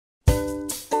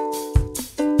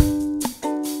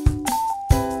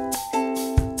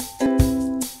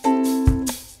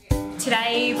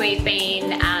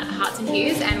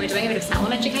Hues and we're doing a bit of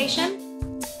salon education.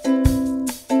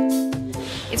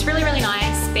 It's really, really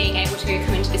nice being able to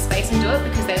come into this space and do it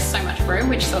because there's so much room,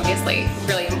 which is obviously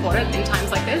really important in times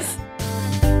like this.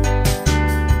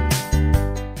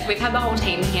 We've had the whole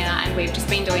team here and we've just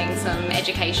been doing some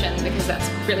education because that's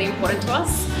really important to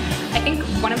us. I think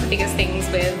one of the biggest things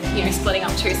with splitting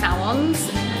up 2 salons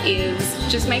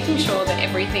is just making sure that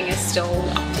everything is still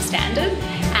up to standard,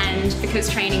 and because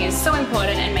training is so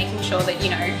important and making sure that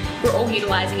we're all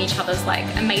utilising each other's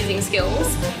amazing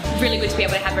skills, it's really good to be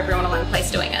able to have everyone in one place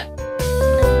doing it.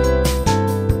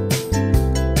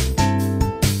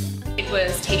 It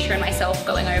was Tisha and myself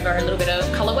going over a little bit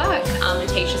of colour work, and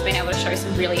Tisha's been able to show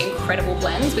some really incredible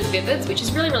blends with Vivids, which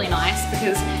is really, really nice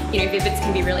because Vivids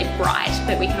can be really bright,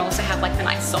 but we can also have the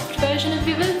nice soft version of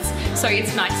Vivids, so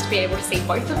it's nice to be able to see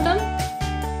both of them.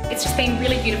 It's just been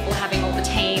really beautiful having all the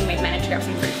team. We've managed to grab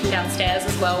some fruit from downstairs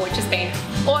as well, which has been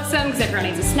awesome because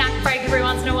everyone needs a snack break every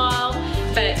once in a while.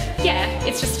 But yeah,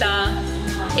 it's just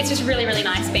really, really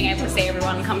nice being able to see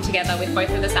everyone come together with both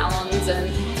of the salons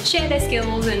and share their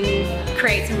skills and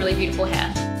create some really beautiful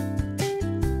hair.